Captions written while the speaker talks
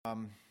At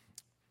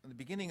the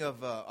beginning of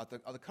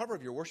the cover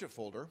of your worship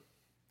folder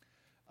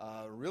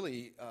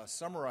really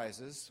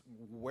summarizes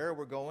where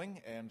we're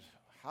going and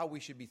how we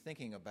should be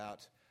thinking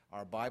about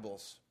our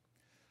Bibles.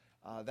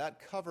 That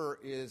cover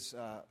is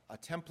a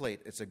template.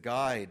 It's a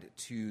guide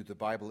to the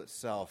Bible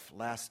itself.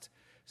 Last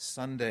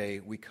Sunday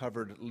we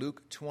covered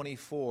Luke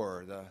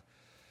 24,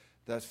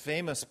 the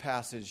famous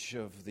passage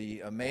of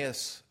the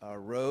Emmaus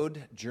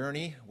Road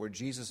journey, where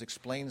Jesus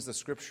explains the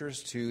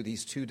Scriptures to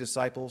these two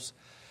disciples.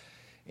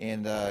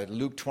 In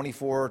Luke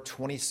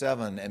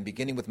 24:27, and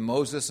beginning with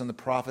Moses and the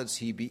prophets,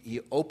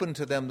 he opened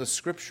to them the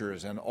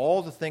Scriptures and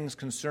all the things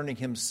concerning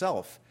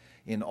himself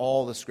in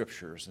all the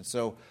Scriptures. And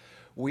so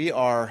we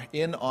are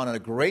in on a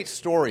great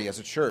story as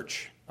a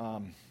church.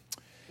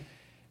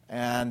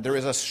 And there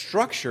is a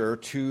structure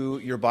to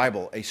your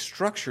Bible,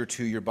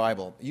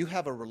 You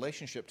have a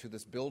relationship to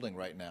this building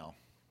right now.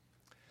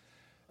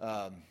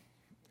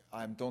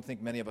 I don't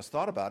think many of us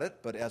thought about it,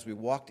 but as we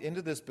walked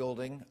into this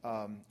building,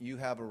 you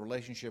have a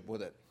relationship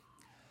with it.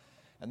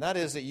 And that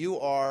is that you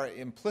are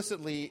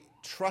implicitly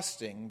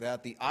trusting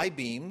that the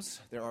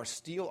I-beams, there are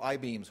steel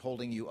I-beams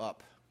holding you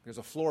up. There's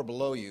a floor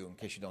below you, in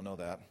case you don't know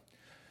that.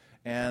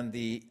 And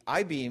the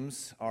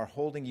I-beams are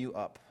holding you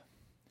up.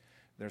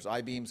 There's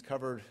I-beams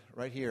covered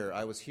right here.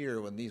 I was here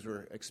when these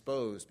were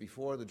exposed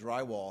before the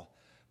drywall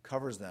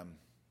covers them.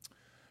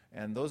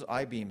 And those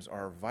I-beams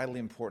are vitally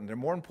important. They're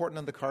more important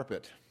than the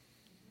carpet.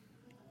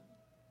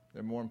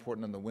 They're more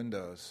important than the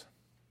windows.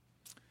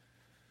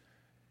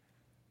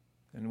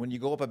 And when you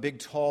go up a big,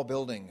 tall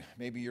building,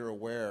 maybe you're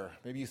aware,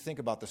 maybe you think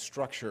about the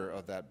structure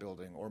of that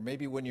building, or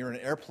maybe when you're in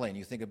an airplane,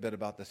 you think a bit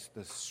about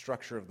the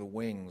structure of the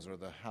wings or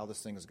how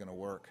this thing is going to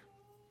work.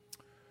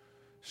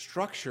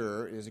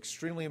 Structure is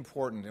extremely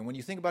important, and when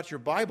you think about your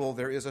Bible,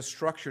 there is a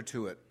structure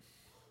to it.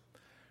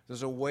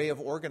 There's a way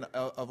of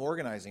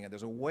organizing it.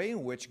 There's a way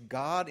in which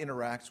God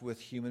interacts with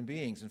human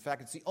beings. In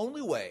fact, it's the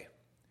only way.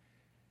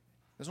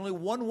 There's only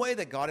one way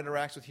that God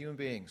interacts with human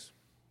beings.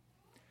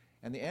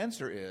 And the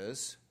answer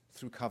is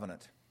through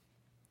covenant.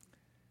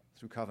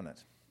 Through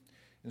covenant.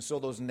 And so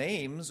those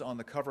names on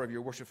the cover of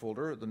your worship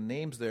folder, the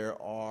names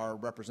there are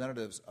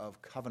representatives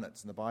of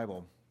covenants in the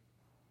Bible.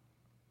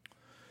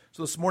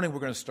 So this morning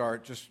we're going to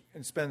start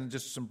and spend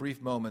just some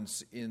brief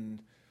moments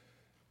in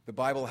the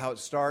Bible, how it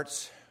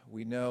starts.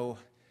 We know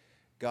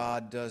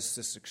God does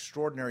this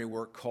extraordinary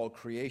work called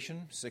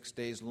creation, 6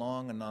 days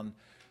long, and on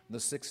the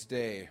sixth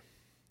day,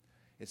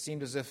 it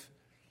seemed as if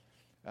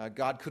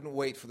God couldn't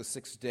wait for the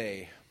sixth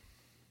day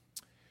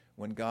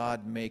when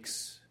God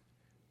makes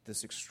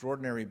this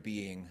extraordinary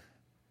being,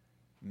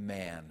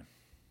 man,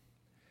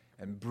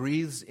 and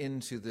breathes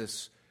into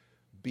this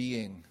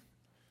being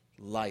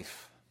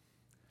life.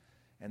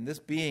 And this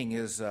being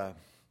is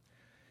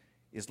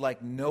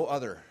like no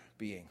other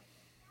being.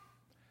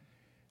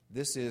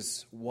 This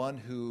is one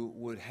who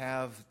would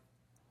have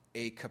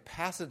a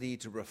capacity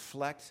to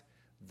reflect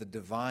the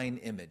divine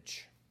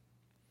image.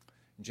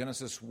 In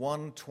Genesis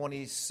 1,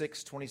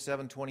 26,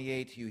 27,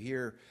 28, you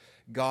hear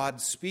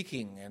God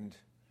speaking, and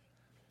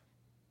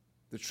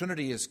the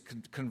Trinity is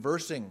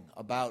conversing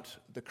about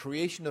the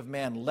creation of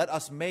man. Let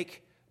us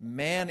make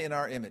man in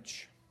our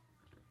image.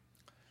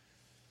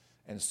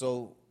 And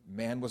so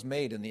man was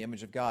made in the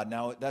image of God.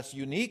 Now, that's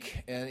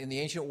unique. And in the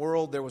ancient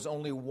world, there was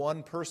only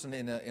one person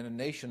in a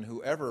nation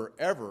who ever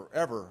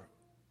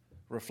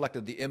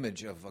reflected the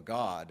image of a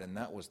god, and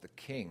that was the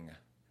king.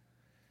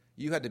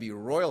 You had to be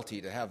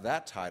royalty to have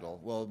that title.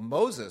 Well,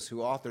 Moses, who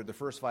authored the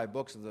first 5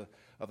 books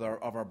of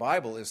our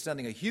Bible, is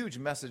sending a huge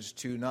message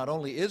to not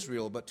only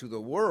Israel, but to the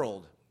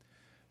world.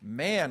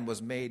 Man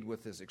was made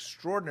with this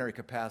extraordinary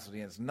capacity,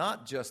 and it's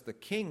not just the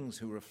kings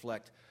who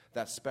reflect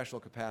that special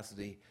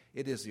capacity.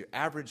 It is the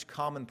average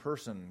common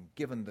person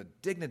given the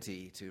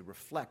dignity to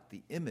reflect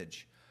the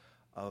image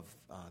of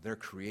their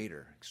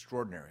Creator.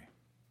 Extraordinary.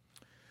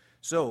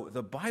 So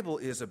the Bible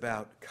is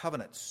about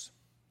covenants.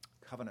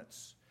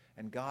 Covenants.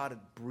 And God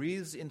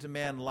breathes into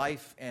man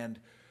life, and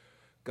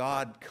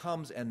God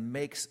comes and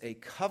makes a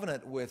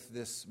covenant with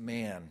this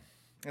man.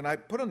 And I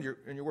put in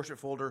your worship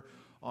folder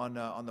on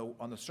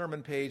the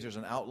sermon page, there's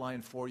an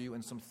outline for you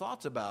and some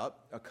thoughts about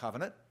a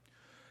covenant.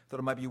 Thought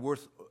it might be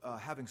worth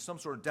having some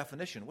sort of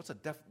definition.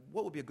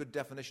 What would be a good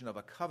definition of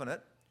a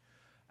covenant?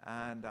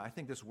 And I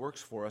think this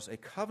works for us. A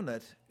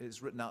covenant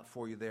is written out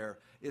for you there,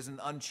 is an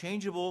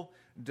unchangeable,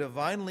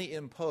 divinely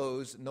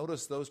imposed,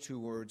 notice those two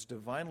words,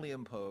 divinely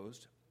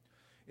imposed.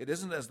 It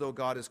isn't as though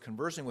God is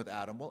conversing with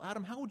Adam. Well,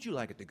 Adam, how would you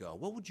like it to go?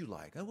 What would you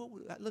like?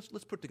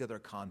 Let's put together a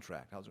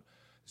contract.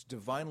 It's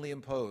divinely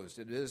imposed.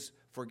 It is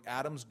for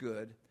Adam's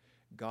good.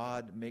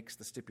 God makes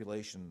the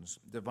stipulations.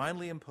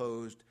 Divinely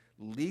imposed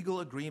legal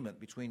agreement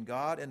between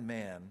God and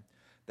man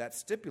that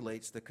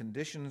stipulates the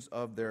conditions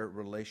of their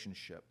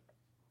relationship.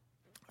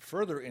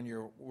 Further in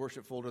your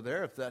worship folder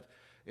there, if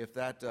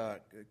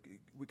that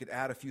we could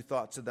add a few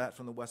thoughts to that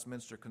from the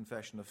Westminster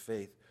Confession of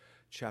Faith,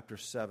 chapter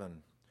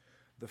 7.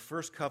 The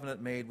first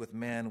covenant made with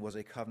man was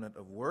a covenant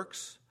of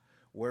works,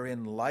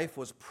 wherein life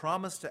was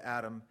promised to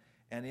Adam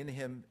and in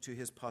him to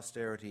his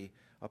posterity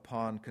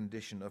upon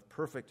condition of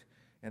perfect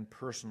and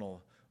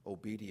personal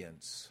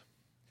obedience.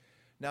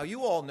 Now,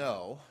 you all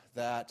know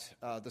that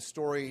the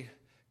story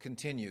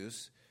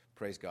continues,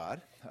 praise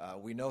God.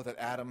 We know that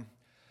Adam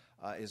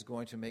is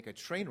going to make a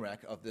train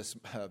wreck of this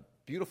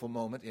beautiful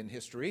moment in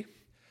history.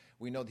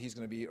 We know that he's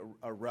going to be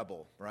a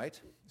rebel, right?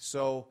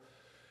 So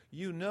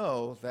you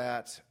know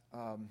that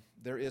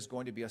there is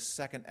going to be a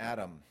second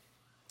Adam.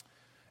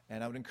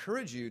 And I would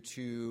encourage you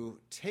to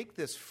take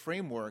this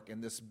framework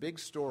and this big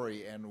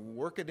story and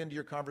work it into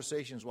your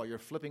conversations while you're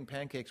flipping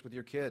pancakes with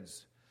your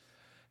kids.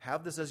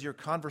 Have this as your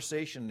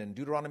conversation in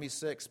Deuteronomy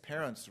 6.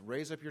 Parents,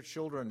 raise up your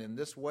children in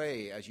this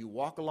way as you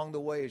walk along the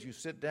way, as you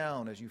sit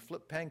down, as you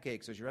flip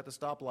pancakes, as you're at the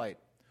stoplight.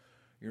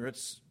 You're at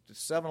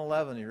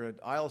 7-Eleven, you're at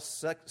aisle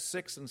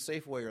 6 in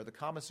Safeway or the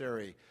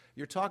commissary.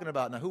 You're talking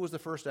about, now who was the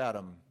first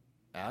Adam?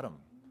 Adam.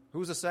 Who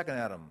was the second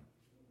Adam?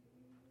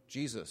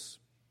 Jesus.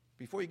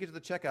 Before you get to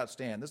the checkout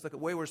stand, this is the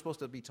way we're supposed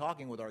to be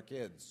talking with our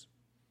kids.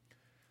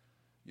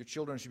 Your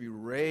children should be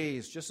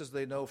raised just as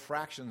they know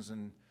fractions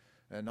and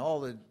all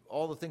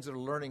the things that are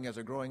learning as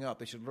they're growing up.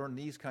 They should learn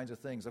these kinds of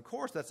things. Of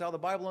course, that's how the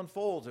Bible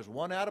unfolds. There's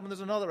one Adam and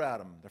there's another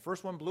Adam. The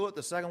first one blew it,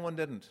 the second one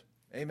didn't.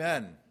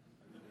 Amen.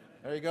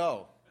 There you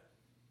go.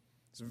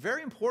 It's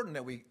very important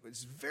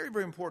it's very,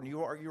 very important.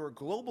 You are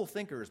global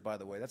thinkers, by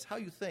the way. That's how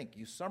you think.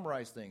 You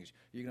summarize things.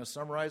 You're going to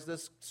summarize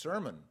this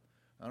sermon.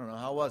 I don't know.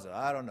 How was it?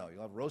 I don't know.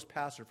 You'll have roast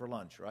pastor for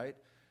lunch, right?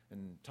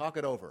 And talk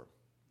it over.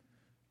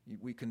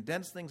 We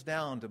condense things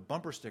down to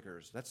bumper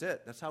stickers. That's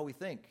it. That's how we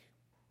think.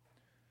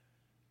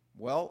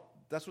 Well,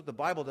 that's what the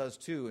Bible does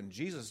too, and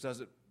Jesus does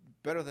it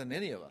better than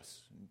any of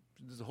us.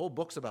 There's whole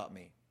books about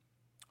me.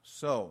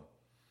 So,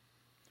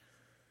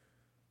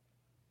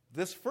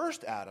 this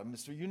first Adam,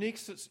 it's a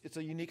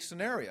unique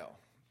scenario.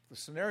 The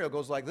scenario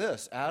goes like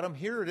this. Adam,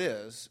 here it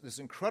is, this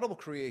incredible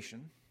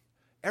creation.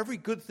 Every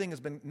good thing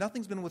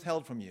nothing's been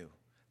withheld from you.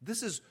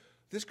 This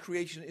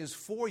creation is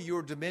for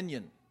your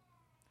dominion.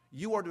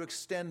 You are to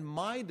extend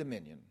my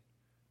dominion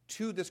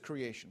to this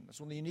creation. That's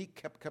one of the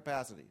unique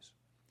capacities.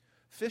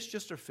 Fish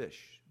just are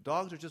fish.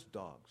 Dogs are just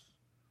dogs.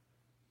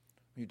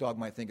 Your dog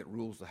might think it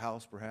rules the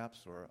house,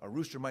 perhaps, or a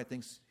rooster might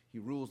think he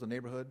rules the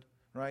neighborhood,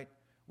 right?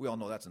 We all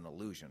know that's an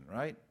illusion,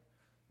 right?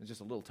 It's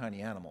just a little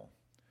tiny animal.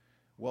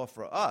 Well,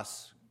 for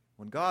us,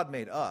 when God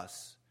made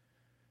us,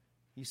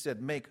 he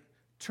said,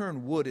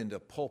 turn wood into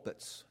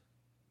pulpits.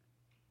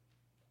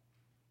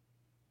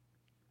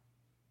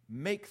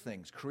 Make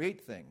things,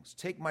 create things.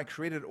 Take my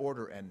created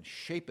order and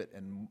shape it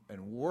and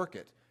work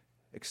it.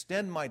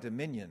 Extend my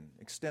dominion,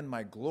 extend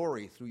my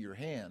glory through your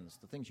hands,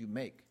 the things you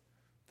make,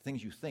 the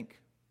things you think.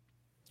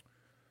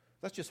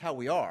 That's just how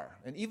we are.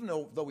 And even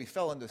though we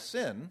fell into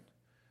sin,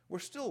 we're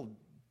still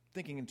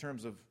thinking in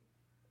terms of,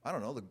 I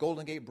don't know, the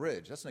Golden Gate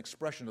Bridge. That's an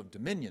expression of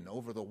dominion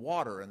over the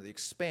water and the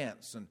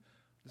expanse. And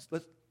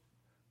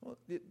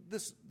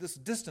this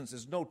distance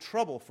is no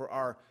trouble for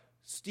our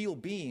steel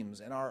beams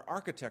and our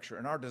architecture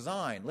and our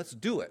design. Let's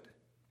do it.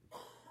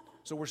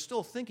 So we're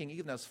still thinking,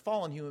 even as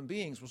fallen human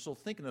beings, we're still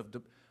thinking of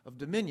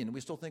dominion.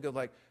 We still think of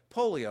like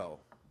polio.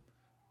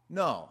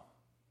 No,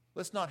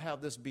 let's not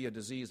have this be a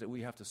disease that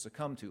we have to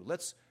succumb to.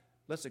 Let's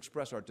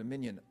express our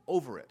dominion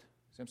over it.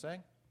 See what I'm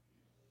saying?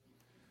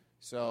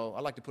 So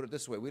I like to put it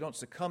this way. We don't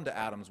succumb to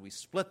atoms, we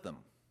split them.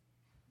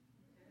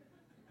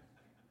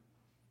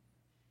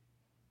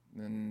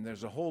 And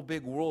there's a whole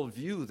big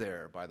worldview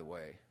there, by the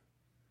way.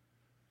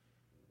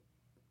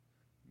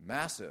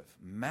 Massive,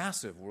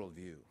 massive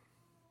worldview.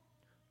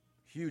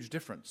 Huge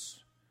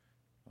difference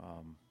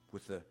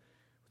with the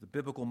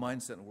biblical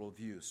mindset and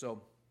worldview.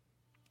 So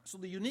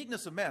the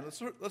uniqueness of man,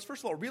 let's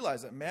first of all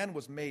realize that man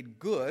was made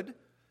good,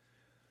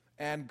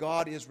 and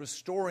God is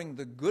restoring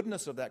the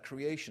goodness of that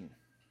creation.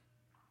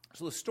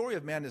 So the story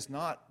of man is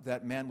not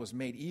that man was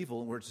made evil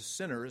and we're just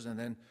sinners, and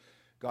then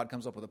God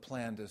comes up with a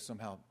plan to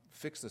somehow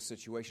fix the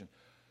situation.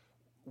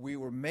 We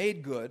were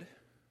made good,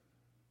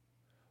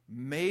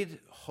 made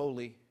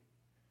holy,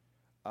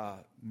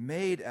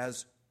 made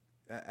as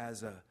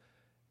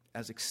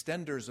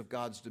extenders of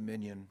God's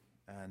dominion,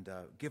 and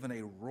given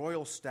a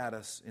royal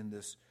status in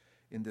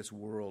this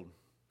world.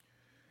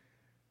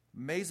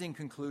 Amazing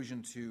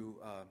conclusion to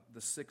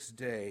the sixth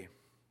day.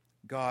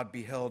 God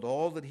beheld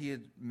all that he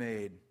had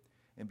made,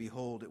 and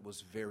behold, it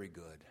was very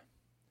good.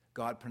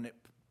 God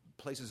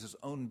places his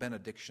own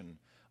benediction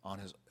on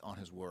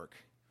his work.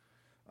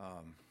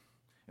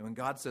 And when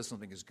God says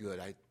something is good,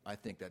 I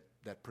think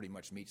that pretty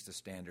much meets the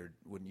standard,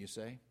 wouldn't you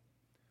say?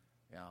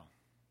 Yeah.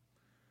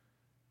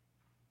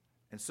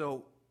 And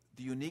so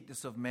the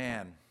uniqueness of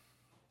man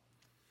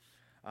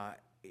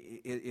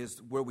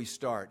is where we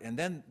start. And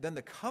then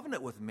the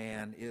covenant with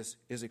man is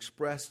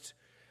expressed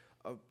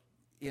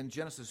in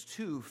Genesis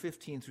 2,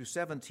 15 through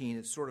 17.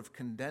 It's sort of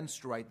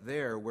condensed right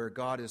there, where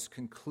God is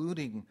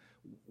concluding,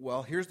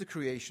 well, here's the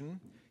creation,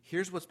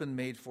 here's what's been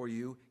made for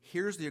you,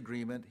 here's the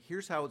agreement,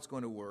 here's how it's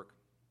going to work.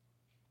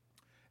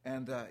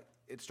 And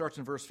it starts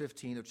in verse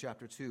 15 of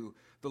chapter 2.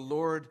 The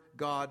Lord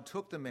God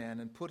took the man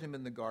and put him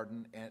in the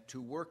garden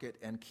to work it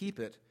and keep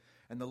it.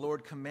 And the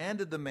Lord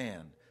commanded the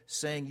man,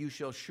 saying, you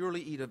shall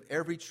surely eat of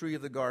every tree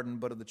of the garden,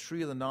 but of the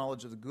tree of the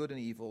knowledge of the good and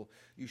evil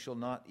you shall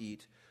not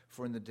eat.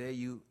 for in the day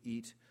you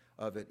eat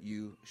of it,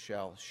 you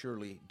shall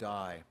surely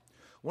die.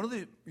 One of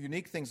the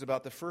unique things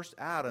about the first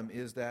Adam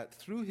is that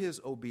through his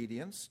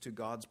obedience to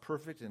God's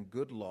perfect and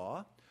good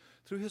law,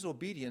 through his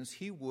obedience,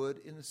 he would,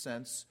 in a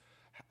sense,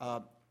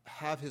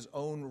 have his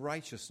own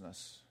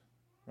righteousness,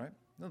 right?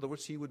 In other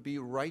words, he would be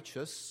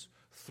righteous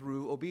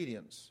through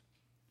obedience.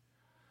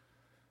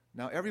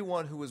 Now,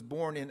 everyone who was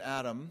born in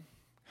Adam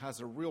has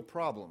a real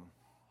problem.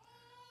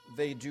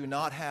 They do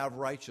not have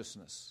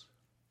righteousness.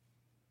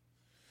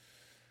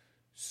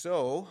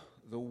 So,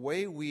 the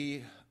way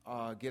we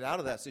get out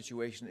of that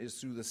situation is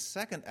through the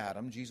second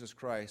Adam, Jesus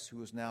Christ,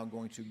 who is now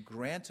going to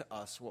grant to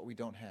us what we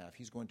don't have.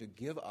 He's going to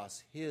give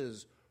us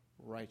his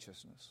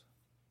righteousness.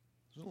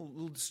 There's a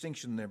little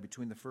distinction there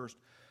between the first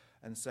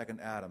and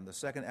second Adam. The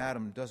second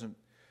Adam doesn't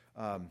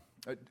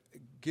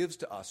gives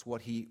to us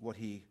what he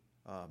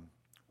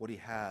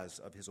has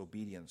of his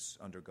obedience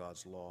under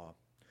God's law.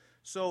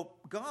 So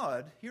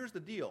God, here's the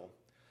deal.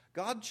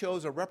 God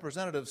chose a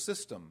representative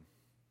system.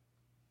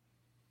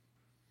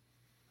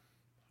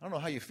 I don't know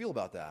how you feel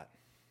about that.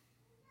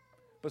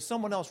 But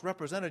someone else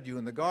represented you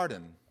in the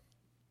garden.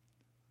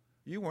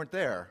 You weren't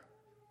there.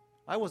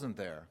 I wasn't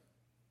there.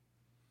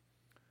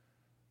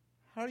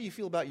 How do you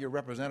feel about your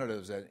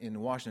representatives in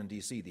Washington,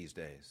 D.C. these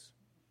days?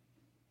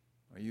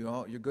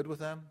 You're good with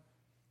them?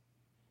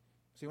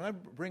 See, when I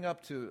bring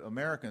up to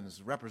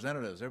Americans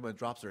representatives, everybody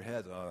drops their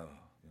heads. Oh,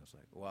 it's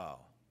like,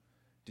 wow,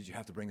 did you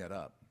have to bring that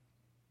up?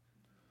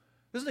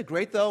 Isn't it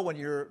great, though, when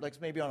you're like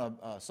maybe on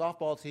a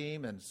softball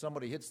team and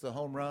somebody hits the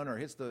home run or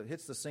hits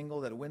the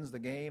single that wins the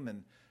game,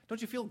 and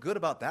don't you feel good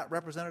about that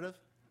representative?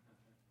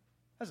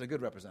 That's a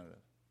good representative.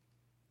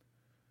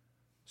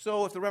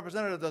 So if the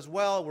representative does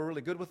well, we're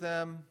really good with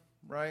them,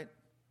 right?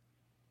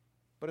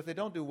 But if they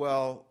don't do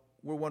well,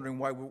 we're wondering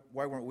why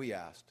weren't we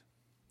asked?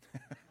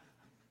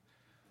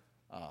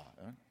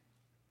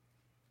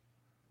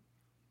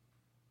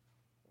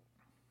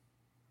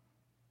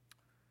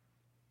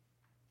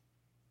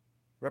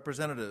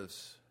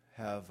 Representatives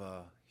have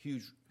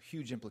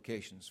huge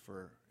implications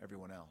for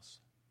everyone else.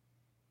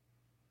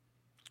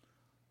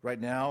 Right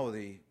now,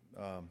 the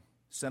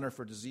Center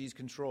for Disease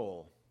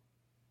Control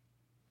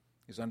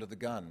is under the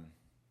gun.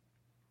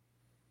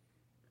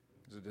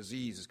 The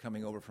disease is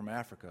coming over from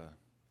Africa.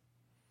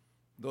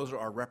 Those are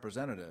our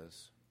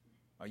representatives.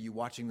 Are you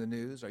watching the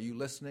news? Are you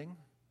listening?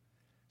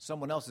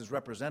 Someone else is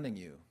representing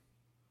you.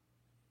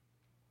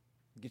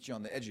 It gets you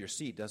on the edge of your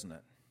seat, doesn't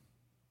it?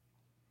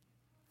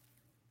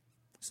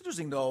 It's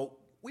interesting, though,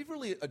 we've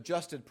really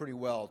adjusted pretty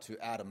well to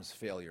Adam's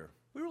failure.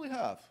 We really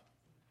have.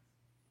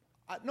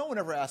 No one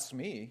ever asks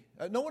me.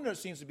 No one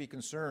seems to be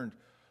concerned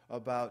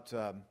about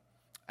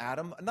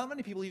Adam. Not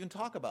many people even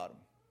talk about him.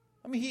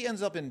 I mean, he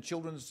ends up in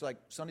children's like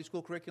Sunday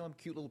school curriculum,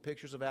 cute little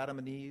pictures of Adam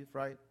and Eve,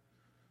 right?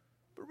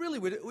 But really,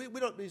 we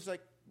don't. He's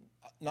like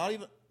not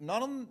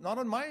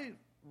on my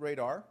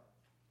radar.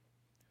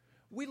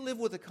 We live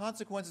with the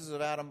consequences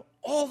of Adam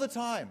all the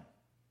time.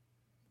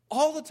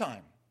 All the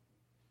time.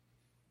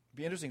 It'd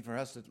be interesting for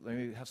us to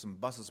maybe have some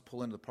buses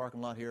pull into the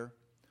parking lot here.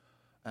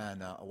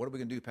 And what are we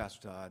going to do,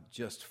 Pastor Todd?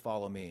 Just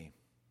follow me.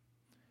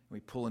 And we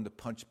pull into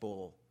Punch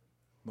Bowl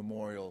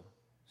Memorial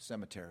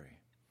Cemetery.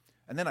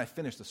 And then I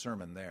finish the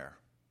sermon there.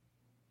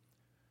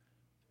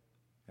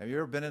 Have you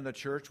ever been in a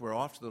church where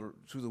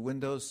through the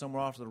windows,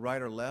 somewhere off to the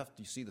right or left,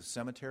 you see the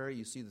cemetery,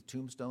 you see the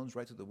tombstones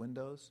right through the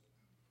windows?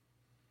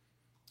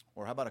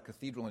 Or how about a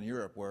cathedral in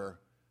Europe where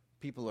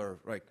people are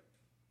like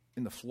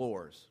in the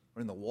floors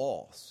or in the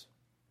walls,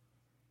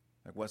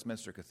 like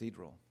Westminster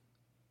Cathedral?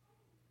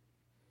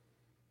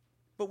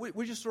 But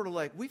we're just sort of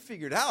like, we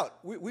figured out,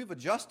 we've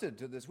adjusted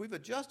to this. We've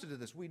adjusted to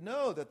this. We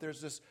know that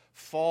there's this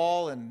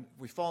fall and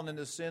we've fallen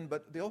into sin,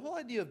 but the whole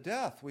idea of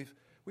death, we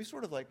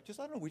sort of like,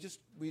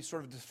 we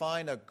sort of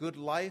define a good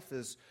life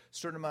as a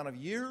certain amount of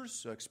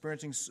years,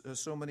 experiencing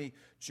so many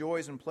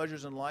joys and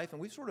pleasures in life,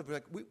 and we sort of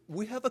like,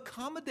 we have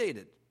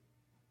accommodated.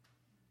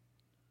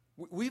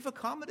 We've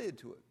accommodated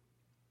to it.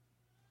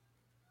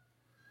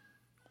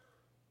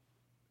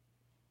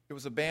 There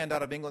was a band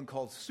out of England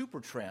called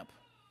Supertramp.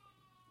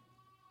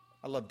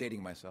 I love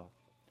dating myself.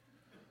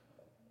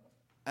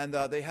 And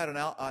they had an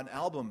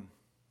album,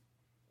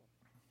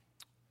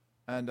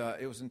 and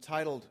it was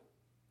entitled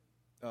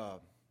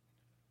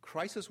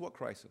Crisis, What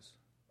Crisis?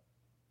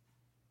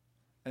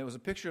 And it was a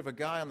picture of a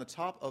guy on the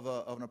top of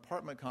an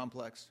apartment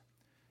complex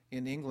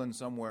in England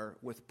somewhere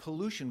with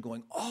pollution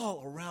going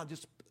all around,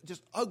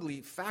 just ugly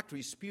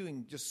factories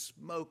spewing just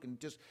smoke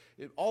and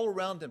all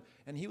around him.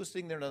 And he was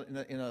sitting there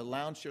in a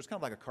lounge chair. It's kind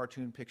of like a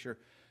cartoon picture.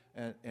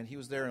 And he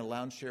was there in a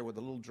lounge chair with a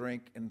little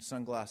drink and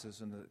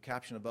sunglasses, and the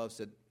caption above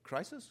said,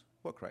 "Crisis?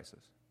 What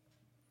crisis?"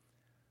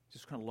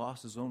 Just kind of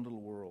lost his own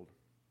little world.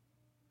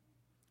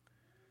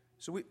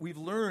 So we've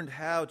learned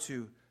how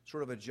to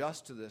sort of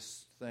adjust to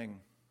this thing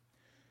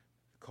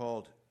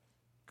called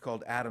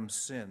Adam's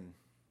sin.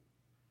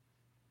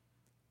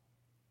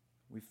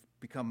 We've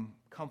become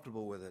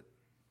comfortable with it.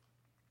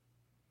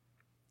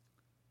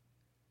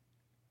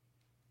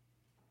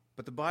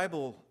 But the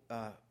Bible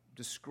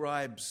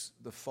describes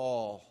the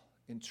fall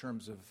in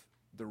terms of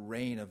the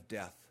reign of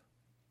death.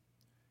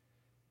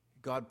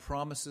 God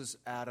promises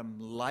Adam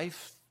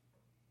life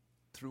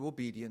through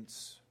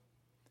obedience,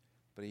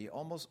 but he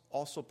almost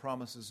also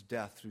promises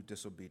death through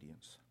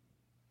disobedience.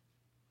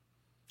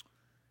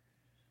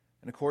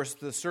 And of course,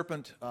 the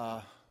serpent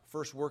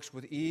first works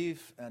with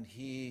Eve, and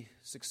he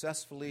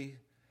successfully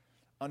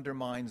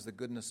undermines the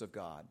goodness of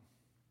God.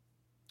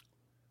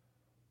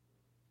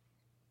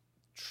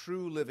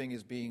 True living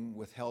is being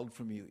withheld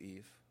from you,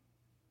 Eve.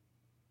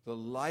 The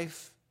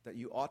life that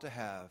you ought to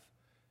have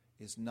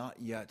is not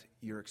yet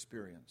your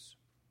experience.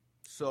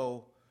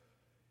 So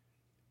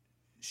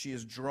she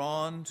is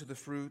drawn to the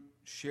fruit,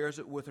 shares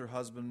it with her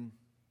husband,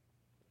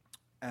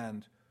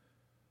 and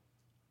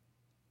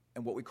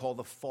what we call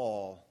the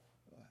fall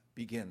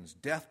begins.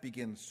 Death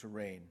begins to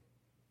reign.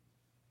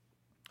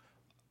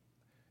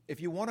 If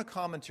you want a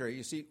commentary,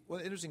 you see, one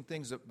of the interesting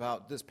things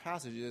about this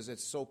passage is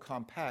it's so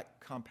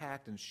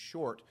compact and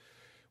short.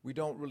 We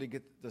don't really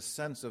get the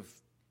sense of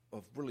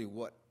really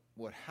what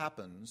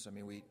happens. I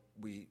mean,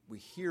 we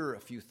hear a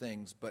few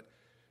things, but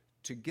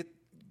to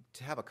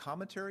have a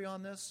commentary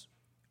on this,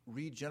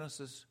 read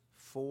Genesis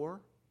 4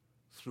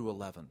 through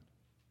 11.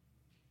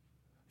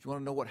 If you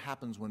want to know what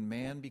happens when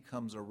man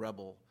becomes a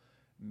rebel,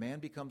 man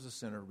becomes a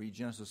sinner, read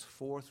Genesis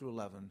 4 through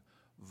 11.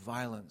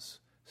 Violence,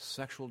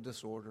 sexual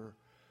disorder,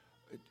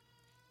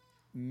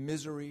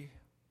 misery,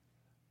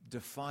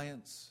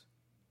 defiance,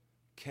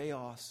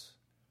 chaos,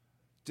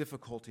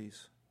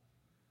 difficulties,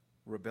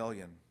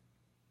 rebellion.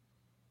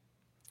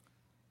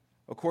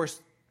 Of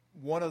course,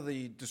 one of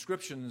the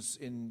descriptions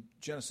in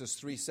Genesis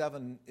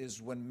 3:7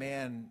 is when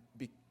man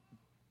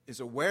is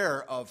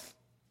aware of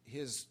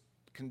his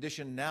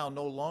condition now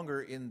no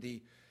longer in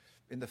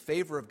the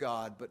favor of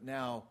God, but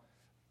now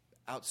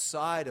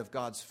outside of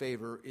God's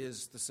favor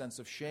is the sense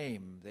of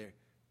shame.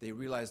 They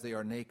realize they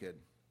are naked.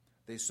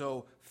 They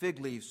sew fig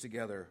leaves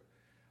together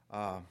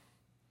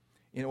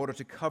in order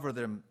to cover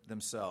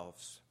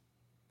themselves.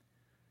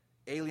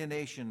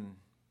 Alienation,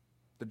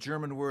 the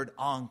German word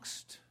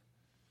Angst,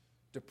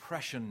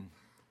 depression,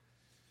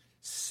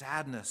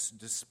 sadness,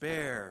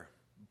 despair,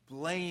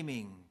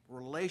 blaming,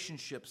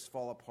 relationships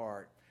fall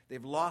apart.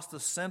 They've lost the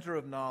center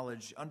of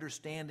knowledge,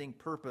 understanding,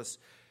 purpose,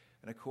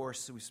 and of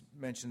course, we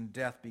mentioned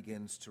death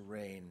begins to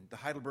reign. The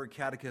Heidelberg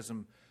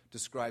Catechism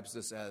describes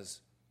this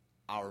as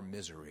our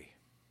misery.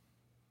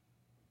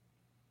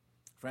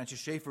 Francis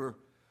Schaeffer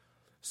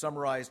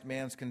summarized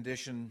man's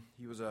condition.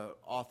 He was an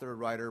author,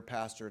 writer,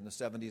 pastor in the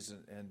 70s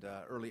and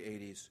early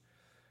 80s.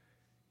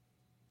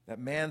 That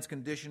man's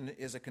condition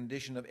is a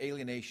condition of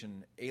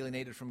alienation,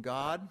 alienated from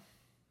God,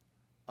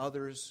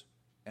 others,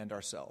 and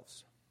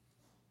ourselves.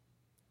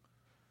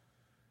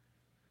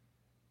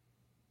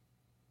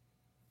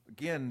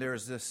 Again,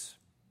 there's this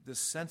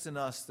sense in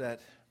us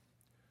that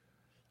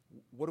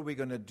what are we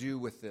going to do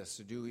with this?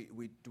 Do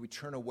we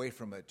turn away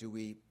from it? Do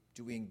we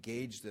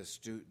engage this?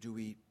 Do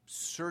we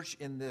search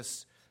in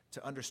this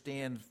to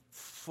understand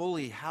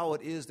fully how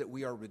it is that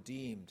we are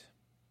redeemed?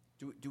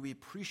 Do we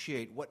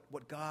appreciate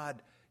what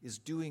God is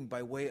doing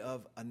by way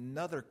of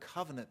another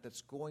covenant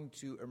that's going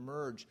to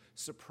emerge?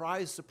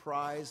 Surprise,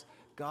 surprise,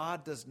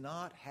 God does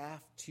not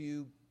have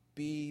to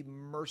be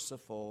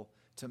merciful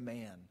to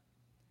man.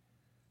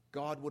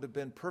 God would have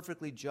been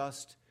perfectly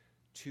just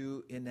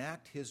to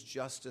enact his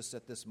justice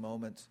at this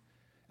moment,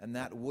 and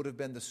that would have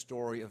been the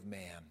story of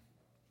man.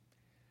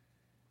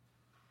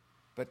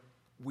 But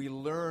we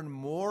learn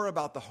more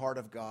about the heart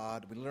of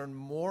God. We learn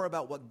more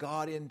about what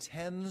God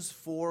intends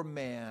for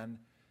man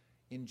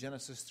in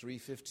Genesis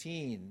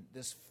 3:15.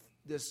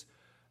 This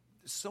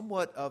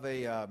somewhat of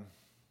a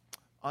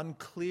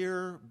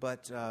unclear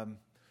but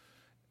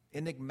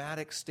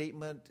enigmatic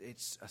statement.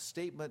 It's a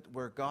statement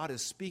where God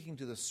is speaking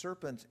to the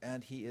serpent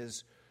and he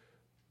is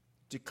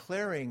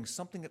declaring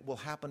something that will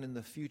happen in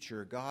the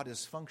future. God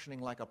is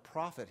functioning like a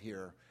prophet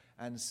here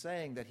and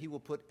saying that he will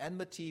put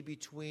enmity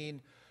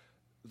between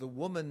the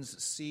woman's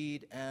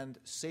seed and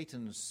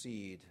Satan's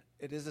seed.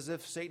 It is as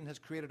if Satan has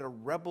created a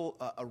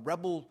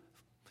rebel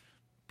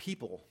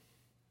people.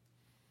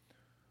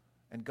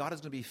 And God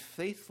is going to be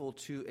faithful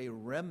to a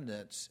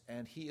remnant,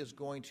 and he is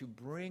going to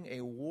bring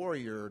a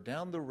warrior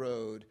down the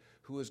road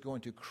who is going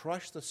to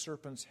crush the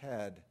serpent's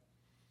head.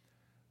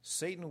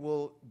 Satan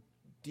will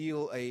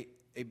deal a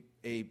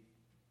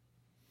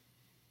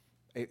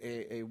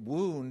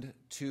wound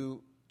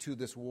to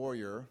this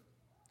warrior,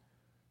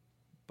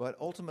 but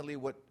ultimately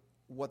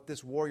what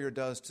this warrior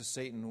does to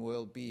Satan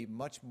will be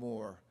much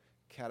more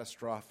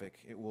catastrophic.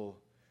 It will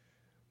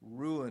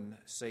ruin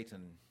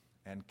Satan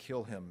and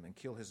kill him and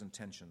kill his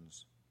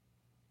intentions.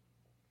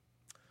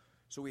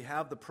 So we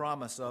have the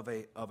promise of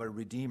a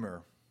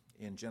redeemer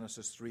in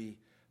Genesis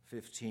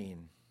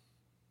 3:15.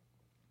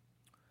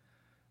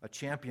 A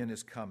champion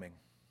is coming.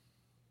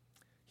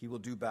 He will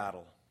do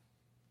battle.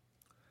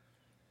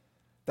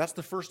 That's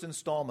the first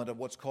installment of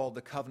what's called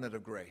the covenant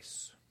of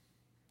grace.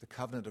 The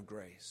covenant of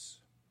grace.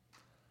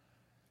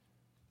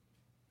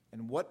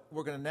 And what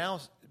we're going to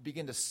now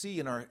begin to see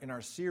in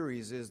our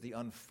series is the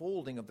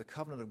unfolding of the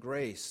covenant of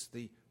grace.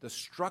 The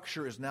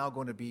structure is now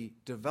going to be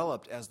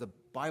developed as the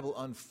Bible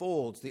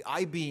unfolds. The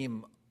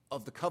I-beam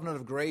of the covenant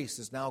of grace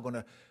is now going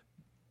to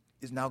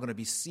is now going to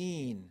be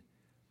seen.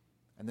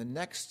 And the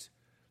next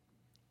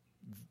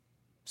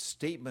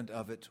statement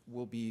of it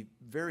will be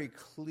very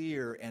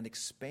clear and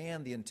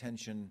expand the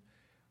intention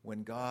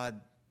when God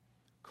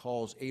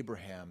calls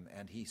Abraham.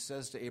 And he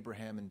says to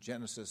Abraham in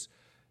Genesis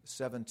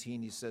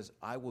 17, he says,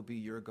 I will be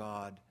your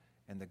God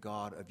and the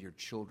God of your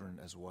children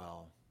as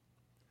well.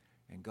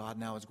 And God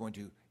now is going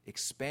to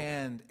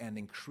expand and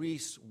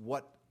increase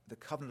what the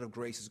covenant of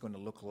grace is going to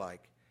look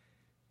like,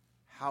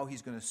 how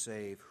he's going to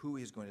save, who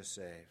he's going to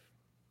save.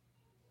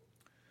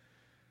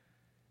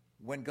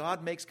 When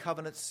God makes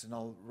covenants, and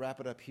I'll wrap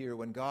it up here,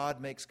 when God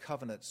makes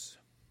covenants,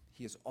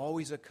 he is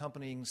always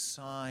accompanying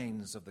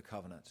signs of the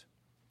covenant.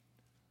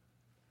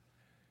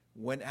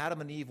 When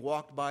Adam and Eve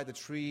walked by the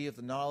tree of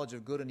the knowledge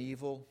of good and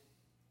evil,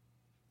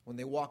 when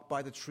they walked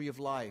by the tree of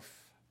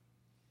life,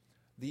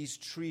 these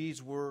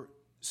trees were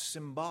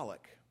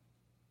symbolic.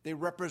 They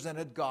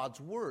represented God's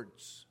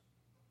words.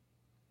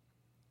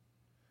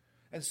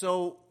 And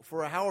so,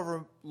 for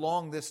however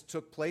long this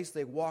took place,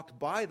 they walked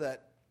by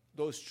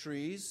those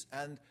trees,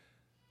 and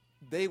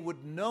they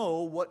would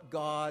know what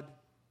God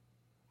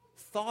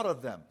thought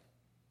of them.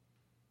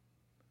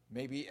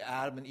 Maybe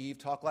Adam and Eve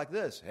talk like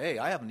this. Hey,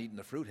 I haven't eaten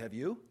the fruit, have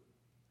you?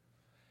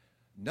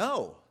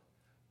 No.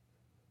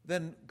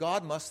 Then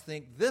God must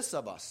think this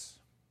of us.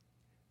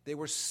 They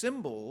were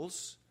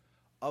symbols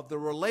of the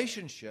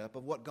relationship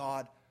of what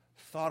God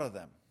thought of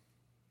them.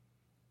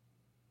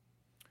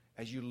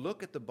 As you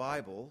look at the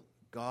Bible,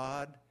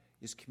 God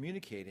is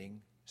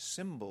communicating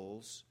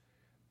symbols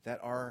that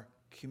are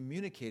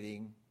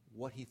communicating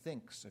what he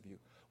thinks of you.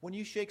 When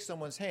you shake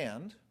someone's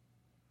hand,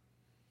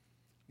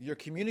 you're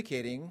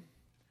communicating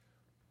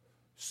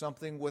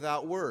something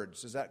without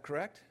words. Is that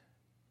correct?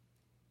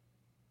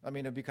 I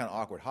mean, it'd be kind of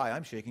awkward. Hi,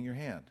 I'm shaking your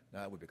hand.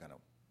 That would be kind of...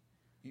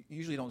 You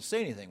usually don't say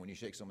anything when you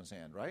shake someone's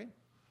hand, right?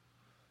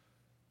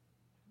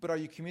 But are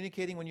you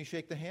communicating when you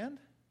shake the hand?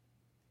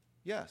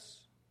 Yes.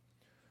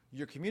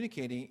 You're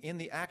communicating in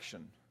the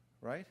action,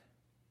 right?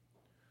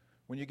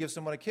 When you give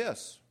someone a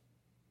kiss,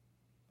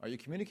 are you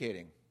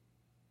communicating?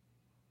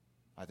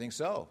 I think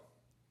so.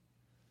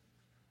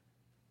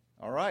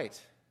 All right.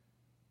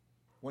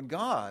 When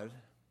God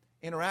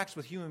interacts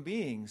with human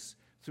beings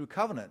through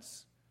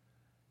covenants,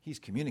 he's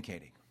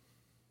communicating.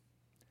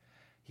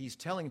 He's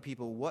telling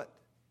people what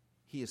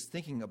he is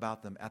thinking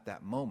about them at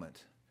that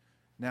moment.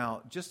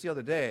 Now, just the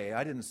other day,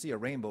 I didn't see a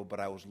rainbow,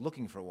 but I was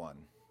looking for one.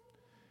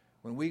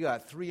 When we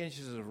got 3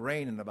 inches of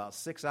rain in about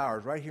 6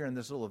 hours right here in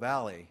this little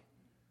valley,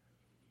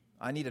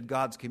 I needed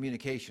God's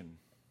communication.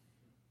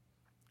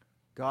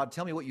 God,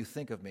 tell me what you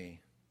think of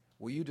me.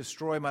 Will you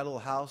destroy my little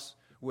house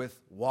with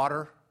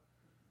water?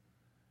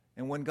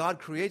 And when God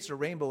creates a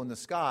rainbow in the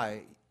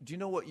sky, do you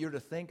know what you're to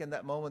think in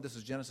that moment? This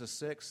is Genesis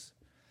 6.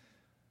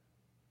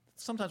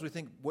 Sometimes we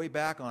think way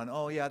back on,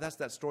 oh yeah, that's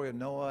that story of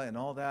Noah and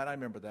all that. I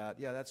remember that.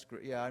 Yeah, that's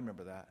great. Yeah, I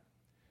remember that.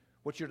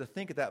 What you're to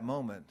think at that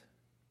moment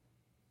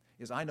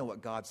is, I know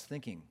what God's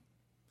thinking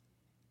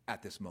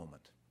at this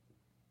moment.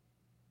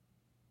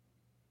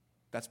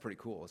 That's pretty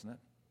cool, isn't it?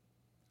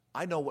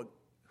 I know what...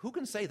 Who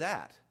can say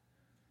that?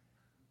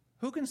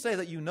 Who can say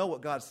that you know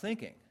what God's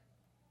thinking?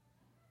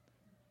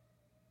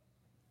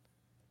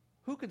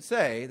 Who could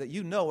say that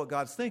you know what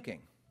God's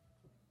thinking?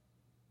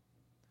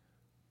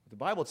 The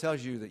Bible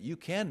tells you that you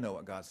can know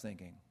what God's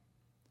thinking.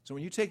 So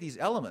when you take these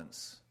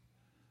elements,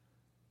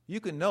 you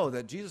can know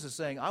that Jesus is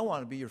saying, I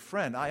want to be your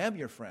friend. I am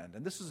your friend.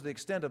 And this is the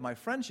extent of my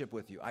friendship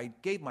with you. I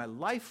gave my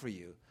life for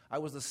you. I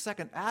was the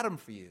second Adam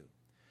for you.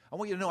 I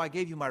want you to know I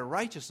gave you my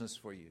righteousness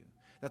for you.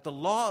 That the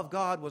law of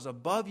God was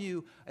above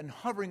you and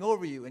hovering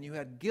over you, and you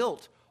had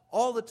guilt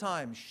all the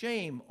time,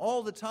 shame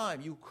all the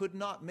time. You could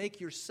not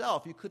make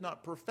yourself. You could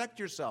not perfect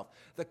yourself.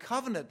 The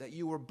covenant that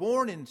you were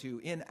born into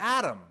in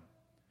Adam,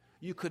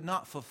 you could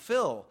not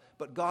fulfill,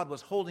 but God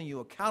was holding you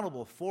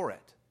accountable for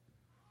it.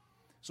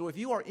 So if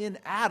you are in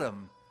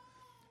Adam,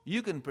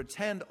 you can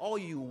pretend all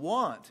you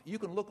want. You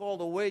can look all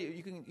the way.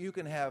 You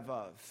can have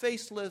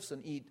facelifts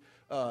and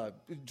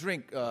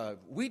drink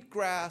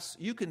wheatgrass.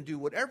 You can do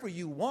whatever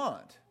you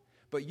want,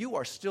 but you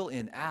are still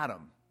in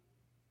Adam.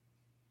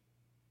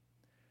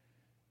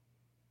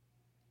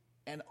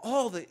 And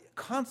all the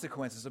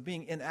consequences of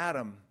being in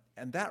Adam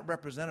and that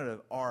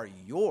representative are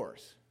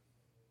yours.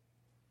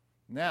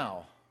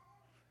 Now,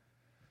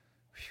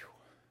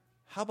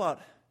 how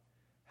about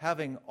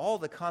having all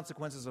the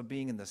consequences of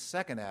being in the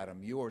second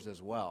Adam yours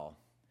as well?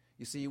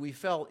 You see, we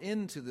fell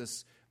into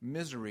this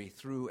misery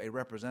through a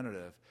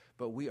representative,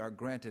 but we are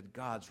granted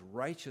God's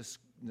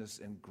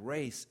righteousness and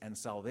grace and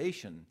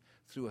salvation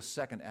through a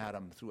second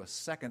Adam, through a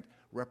second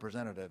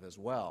representative as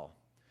well.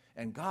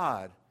 And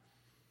God,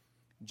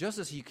 just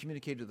as he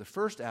communicated to the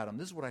first Adam,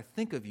 this is what I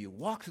think of you.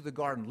 Walk through the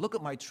garden, look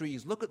at my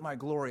trees, look at my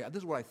glory.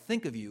 This is what I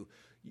think of you.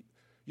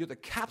 You're the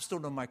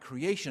capstone of my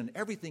creation.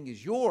 Everything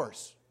is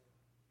yours.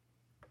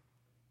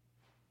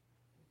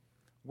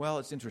 Well,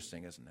 it's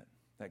interesting, isn't it,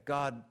 that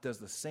God does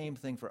the same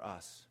thing for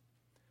us.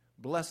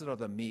 Blessed are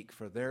the meek,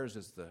 for theirs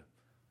is the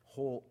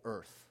whole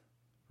earth,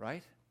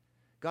 right?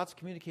 God's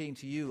communicating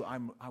to you,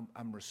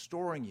 I'm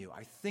restoring you.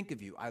 I think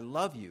of you. I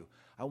love you.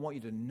 I want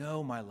you to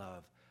know my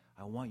love.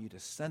 I want you to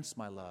sense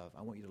my love.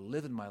 I want you to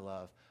live in my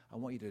love. I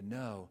want you to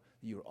know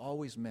that you are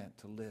always meant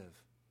to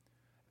live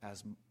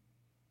as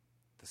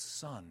the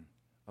Son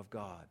of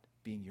God,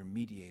 being your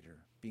mediator,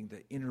 being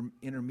the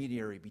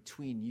intermediary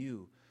between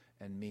you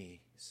and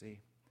me. See?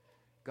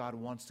 God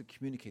wants to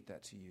communicate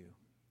that to you.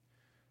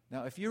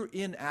 Now, if you're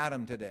in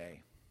Adam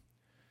today,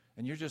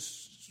 and you're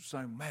just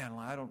saying, man,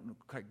 I don't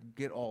quite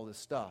get all this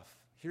stuff,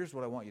 here's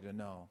what I want you to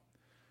know,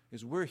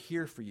 is we're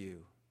here for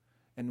you.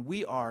 And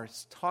we are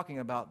talking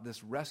about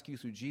this rescue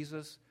through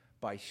Jesus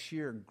by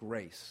sheer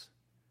grace.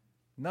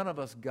 None of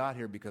us got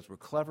here because we're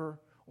clever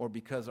or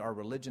because our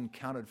religion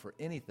counted for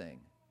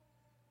anything.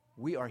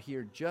 We are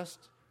here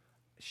just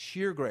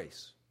sheer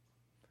grace.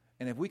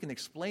 And if we can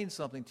explain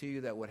something to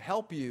you that would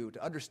help you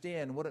to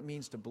understand what it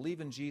means to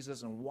believe in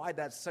Jesus and why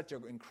that's such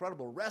an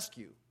incredible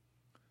rescue,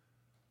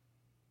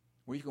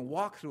 where you can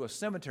walk through a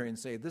cemetery and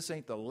say, this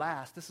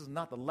is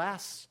not the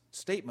last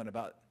statement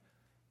about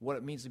what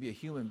it means to be a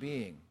human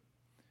being.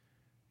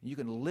 You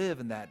can live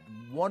in that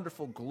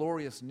wonderful,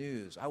 glorious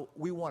news.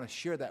 We want to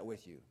share that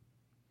with you.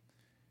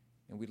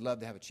 And we'd love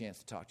to have a chance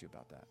to talk to you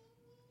about that.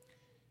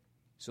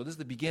 So this is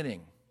the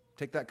beginning.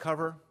 Take that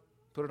cover,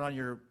 put it on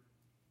your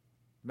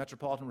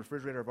Metropolitan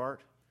Refrigerator of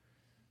Art.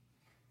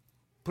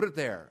 Put it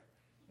there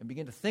and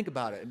begin to think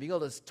about it and be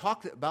able to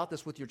talk about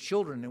this with your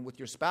children and with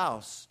your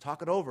spouse.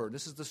 Talk it over.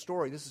 This is the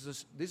story.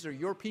 These are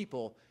your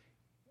people.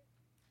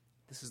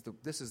 This is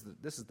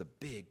the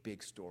big,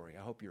 big story.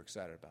 I hope you're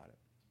excited about it.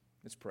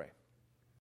 Let's pray.